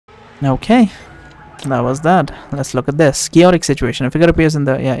Okay, that was that. Let's look at this. Chaotic situation. A figure appears in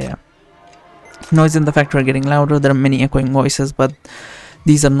the... yeah. Noise in the factory are getting louder. There are many echoing voices, but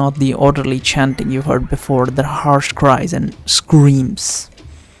these are not the orderly chanting you've heard before. They're harsh cries and screams.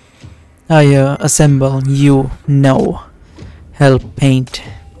 I assemble, you know. Help paint.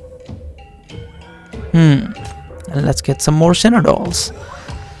 And let's get some more Sinner dolls.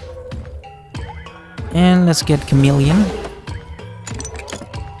 And let's get Chameleon.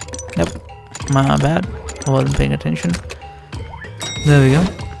 Yep, my bad. I wasn't paying attention. There we go.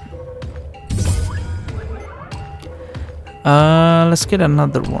 Let's get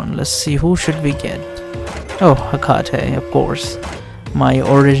another one. Let's see, who should we get? Oh, Hakate, of course. My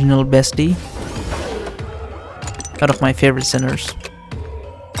original bestie. One of my favorite Sinners.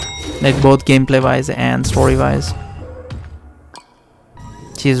 Like both gameplay wise and story wise.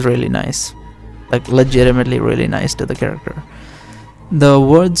 She's really nice. Like legitimately really nice to the character. The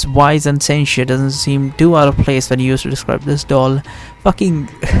words wise and sentient doesn't seem too out of place when used to describe this doll. Fucking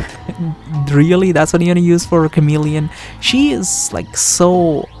really? That's what you're gonna use for a Chameleon? She is like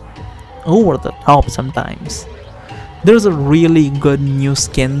so over the top sometimes. There's a really good new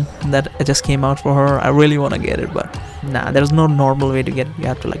skin that just came out for her. I really want to get it, but nah, there's no normal way to get it. You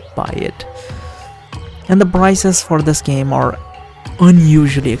have to like buy it. And the prices for this game are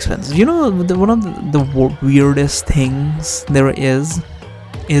unusually expensive. You know, one of the weirdest things there is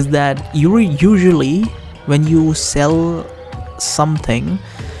that you usually, when you sell something,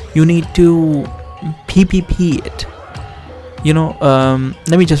 you need to PPP it. You know,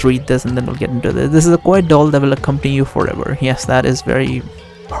 let me just read this and then we'll get into this. This is a quiet doll that will accompany you forever. Yes, that is very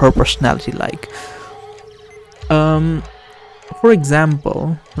her personality like. For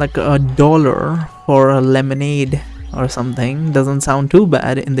example, like $1 for a lemonade or something doesn't sound too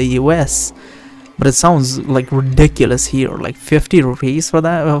bad in the US, but it sounds like ridiculous here. Like 50 rupees for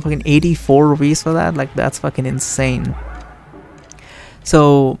that, or fucking 84 rupees for that. Like that's fucking insane.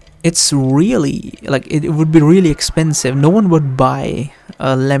 So it's really like it would be really expensive. No one would buy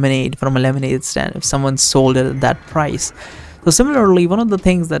a lemonade from a lemonade stand if someone sold it at that price. So similarly, one of the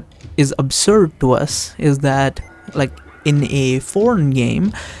things that is absurd to us is that like in a foreign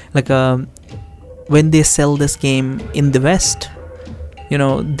game, like when they sell this game in the West, you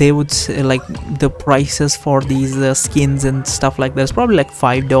know, they would say, like the prices for these skins and stuff like that is probably like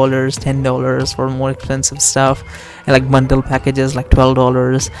 $5, $10 for more expensive stuff, and like bundle packages like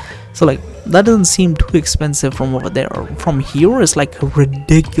 $12. So like that doesn't seem too expensive from over there. From here it's like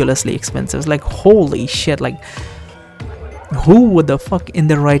ridiculously expensive. It's like holy shit, like who would the fuck in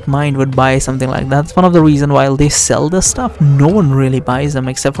their right mind would buy something like that? That's one of the reasons why they sell this stuff. No one really buys them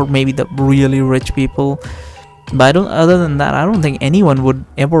except for maybe the really rich people. But other than that, I don't think anyone would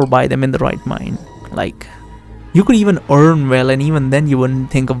ever buy them in the right mind. Like, you could even earn well, and even then you wouldn't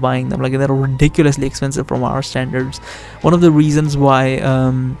think of buying them. Like, they're ridiculously expensive from our standards. One of the reasons why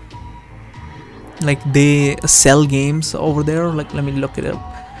like they sell games over there, like let me look it up.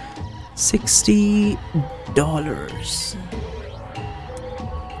 $60,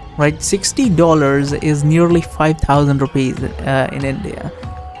 right? $60 is nearly 5,000 rupees in India.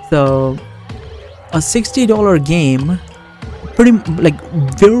 So a $60 game, pretty like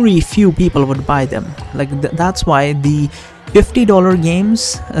very few people would buy them. Like that's why the $50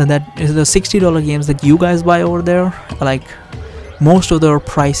 games, that is the $60 games that you guys buy over there, like most of their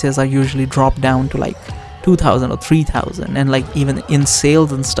prices are usually dropped down to like 2,000 or 3,000, and like even in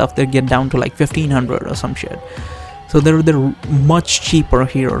sales and stuff they get down to like 1,500 or some shit. So they're much cheaper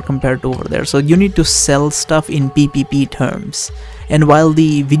here compared to over there. So you need to sell stuff in PPP terms. And while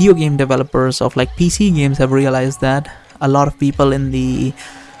the video game developers of like PC games have realized that, a lot of people in the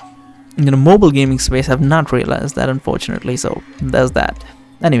mobile gaming space have not realized that, unfortunately. So there's that.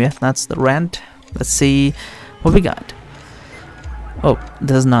 Anyway, that's the rant. Let's see what we got. Oh,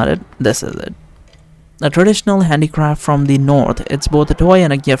 this is not it. This is it. A traditional handicraft from the north. It's both a toy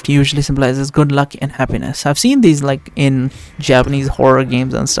and a gift. Usually symbolizes good luck and happiness. I've seen these like in Japanese horror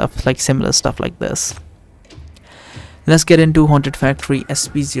games and stuff, like similar stuff like this. Let's get into Haunted Factory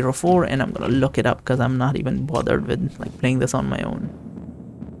SP04, and I'm gonna look it up because I'm not even bothered with like playing this on my own.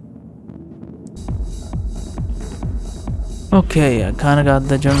 Okay, I kind of got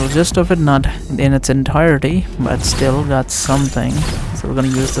the general gist of it, not in its entirety, but still got something. So we're gonna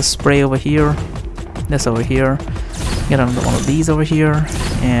use the spray over here, this over here, get another one of these over here,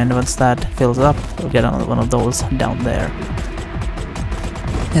 and once that fills up, we'll get another one of those down there.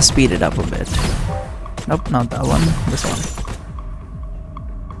 And speed it up a bit. Nope, not that one, this one.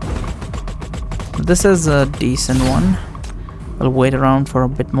 This is a decent one. We'll wait around for a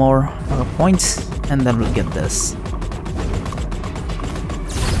bit more points, and then we'll get this.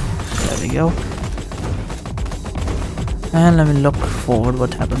 we go. And let me look forward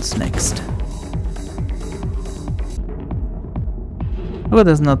what happens next. Oh,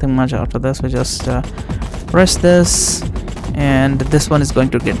 there's nothing much after this. We just press this, and this one is going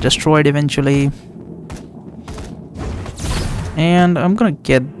to get destroyed eventually. And I'm gonna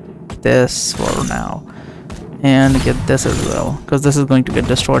get this for now, and get this as well, because this is going to get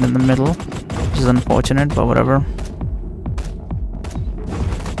destroyed in the middle, which is unfortunate, but whatever.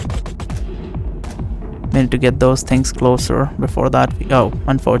 We need to get those things closer before that. Oh,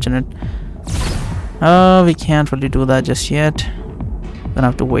 unfortunate. We can't really do that just yet. Gonna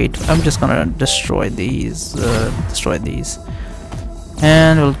have to wait. I'm just gonna destroy these,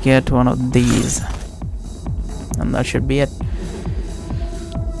 and we'll get one of these, and that should be it.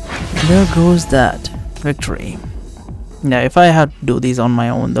 There goes that victory. Yeah, if I had to do these on my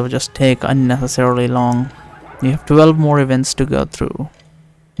own, that would just take unnecessarily long. You have 12 more events to go through.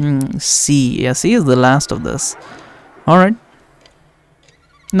 C. Yeah, C is the last of this. Alright.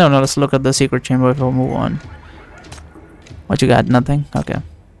 No, let's look at the secret chamber before we move on. What you got? Nothing? Okay.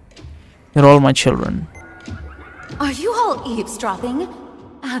 You're all my children. Are you all eavesdropping?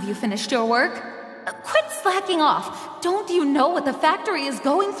 Have you finished your work? Quit slacking off. Don't you know what the factory is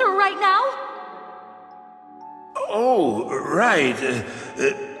going through right now? Oh, right.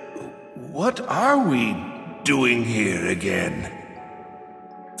 What are we doing here again?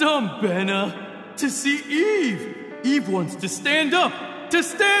 Dumb Benna! To see Eve! Eve wants to stand up! To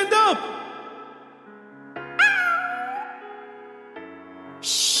stand up!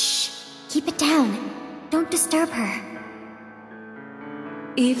 Shh! Keep it down. Don't disturb her.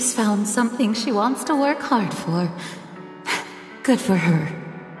 Eve's found something she wants to work hard for. Good for her.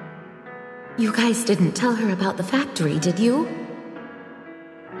 You guys didn't tell her about the factory, did you?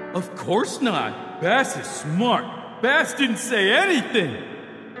 Of course not! Bass is smart! Bass didn't say anything!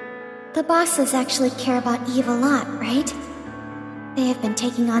 The bosses actually care about Eve a lot, right? They have been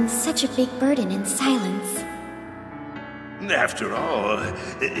taking on such a big burden in silence. After all,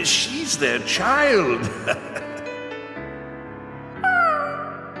 she's their child.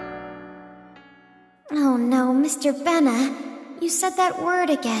 Oh no, Mr. Benna. You said that word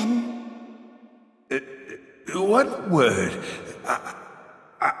again. What word?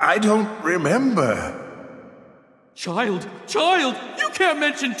 I don't remember. Child! Child! You can't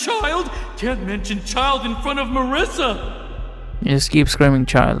mention child! Can't mention child in front of Marissa! You just keep screaming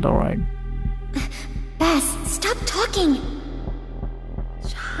child, alright. Bass, stop talking!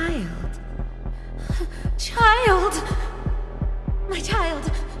 Child. Child! My child!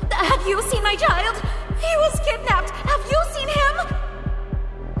 Have you seen my child? He was kidnapped! Have you seen him?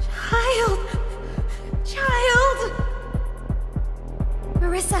 Child! Child!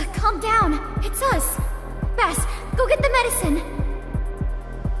 Marissa, calm down. It's us. Bass, go get the medicine.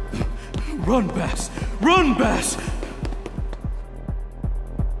 Run, Bass! Run, Bass!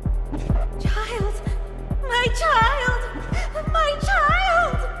 Child! My child! My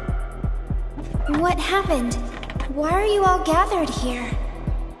child! What happened? Why are you all gathered here?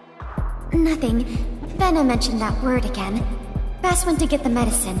 Nothing. Benna mentioned that word again. Bass went to get the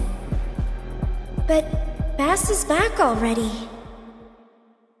medicine. But Bass is back already.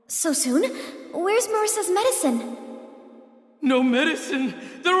 So soon? Where's Marissa's medicine? No medicine!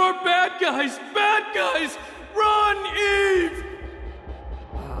 There are bad guys! Bad guys! Run, Eve!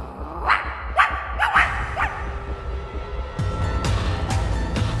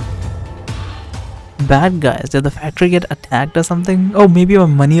 Bad guys? Did the factory get attacked or something? Oh, maybe a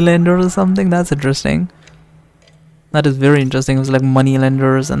moneylender or something? That's interesting. That is very interesting. It was like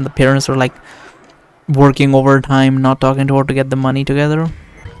moneylenders and the parents were like working overtime, not talking to her to get the money together.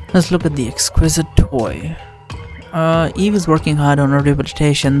 Let's look at the exquisite toy. Eve is working hard on her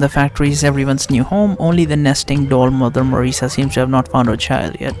rehabilitation. The factory is everyone's new home. Only the nesting doll mother Marissa seems to have not found her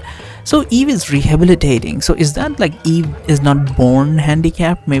child yet. So Eve is rehabilitating. So is that like Eve is not born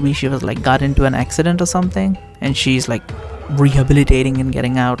handicapped? Maybe she was like got into an accident or something, and she's like rehabilitating and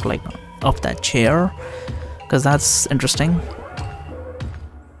getting out like of that chair. Because that's interesting.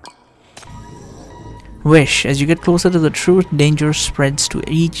 Wish. As you get closer to the truth, danger spreads to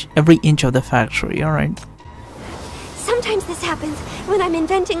every inch of the factory. Alright. Sometimes this happens when I'm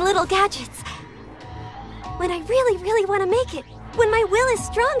inventing little gadgets. When I really want to make it. When my will is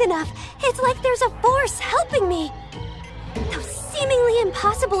strong enough, it's like there's a force helping me. Those seemingly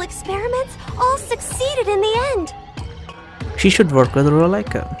impossible experiments all succeeded in the end. She should work with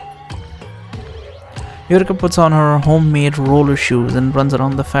Eureka. Eureka puts on her homemade roller shoes and runs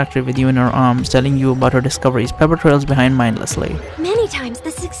around the factory with you in her arms, telling you about her discoveries. Pepper trails behind mindlessly. Many times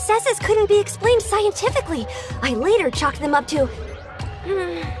the successes couldn't be explained scientifically. I later chalked them up to...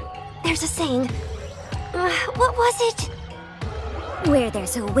 their There's a saying. What was it? Where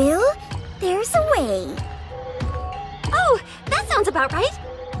there's a will, there's a way. Oh, that sounds about right.